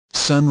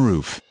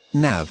sunroof,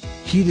 nav,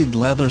 heated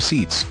leather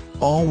seats,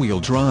 all-wheel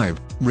drive,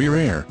 rear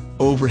air,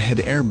 overhead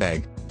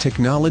airbag,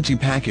 technology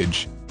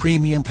package,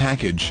 premium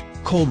package,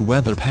 cold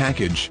weather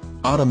package,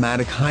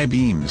 automatic high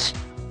beams.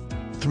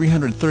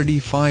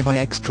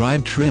 335iX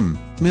drive trim,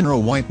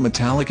 mineral white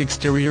metallic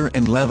exterior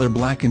and leather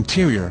black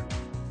interior.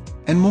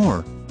 And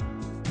more.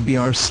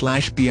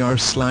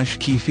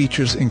 BR/Key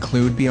features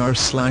include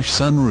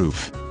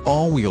BR/sunroof,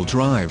 all-wheel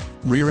drive,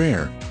 rear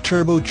air,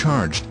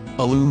 turbocharged,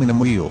 aluminum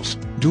wheels,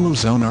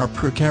 dual-zone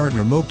per-carriage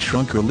remote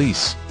trunk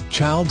release,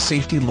 child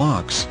safety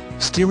locks,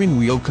 steering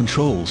wheel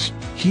controls,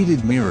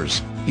 heated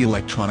mirrors,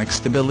 electronic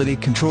stability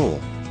control.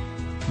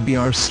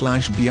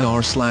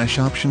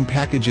 BR/option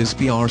packages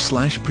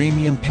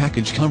BR/premium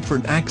package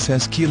comfort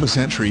access keyless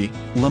entry,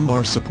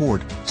 lumbar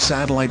support,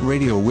 satellite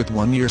radio with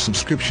 1-year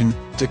subscription,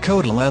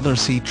 Dakota leather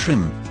seat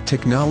trim,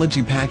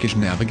 technology package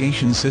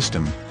navigation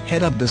system,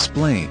 head-up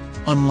display,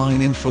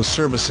 online info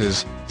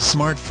services,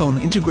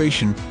 smartphone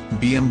integration,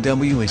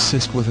 BMW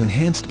Assist with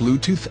enhanced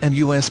Bluetooth and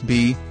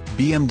USB,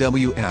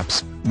 BMW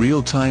apps,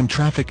 real-time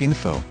traffic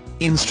info,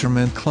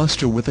 instrument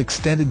cluster with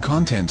extended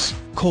contents,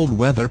 cold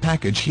weather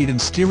package,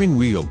 heated steering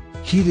wheel,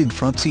 heated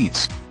front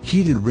seats,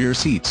 heated rear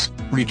seats,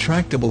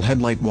 retractable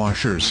headlight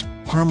washers,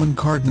 Harman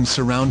Kardon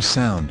surround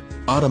sound,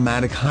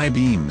 automatic high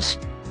beams.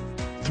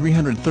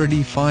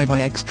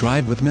 335iX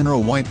drive with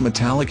mineral white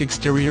metallic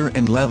exterior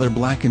and leather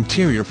black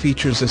interior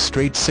features a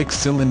straight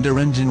 6-cylinder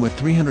engine with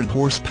 300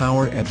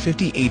 horsepower at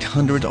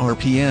 5,800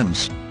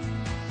 RPMs.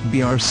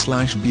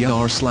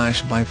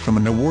 BR/buy from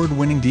an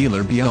award-winning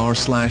dealer.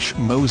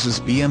 BR/Moses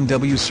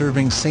BMW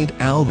serving St.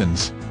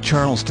 Albans,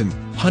 Charleston,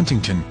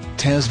 Huntington,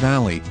 Tez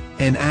Valley,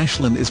 and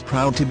Ashland is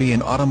proud to be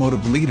an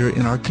automotive leader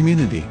in our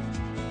community.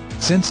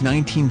 Since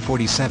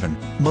 1947,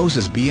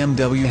 Moses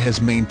BMW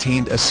has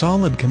maintained a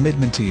solid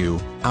commitment to you,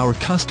 our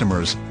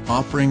customers,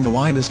 offering the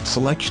widest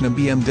selection of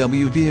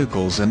BMW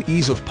vehicles and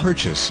ease of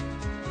purchase.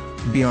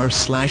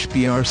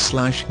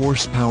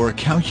 BR/horsepower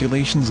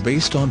calculations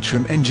based on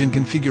trim engine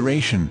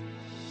configuration.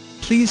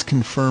 Please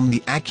confirm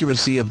the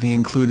accuracy of the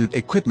included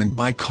equipment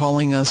by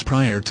calling us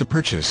prior to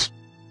purchase.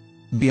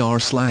 BR/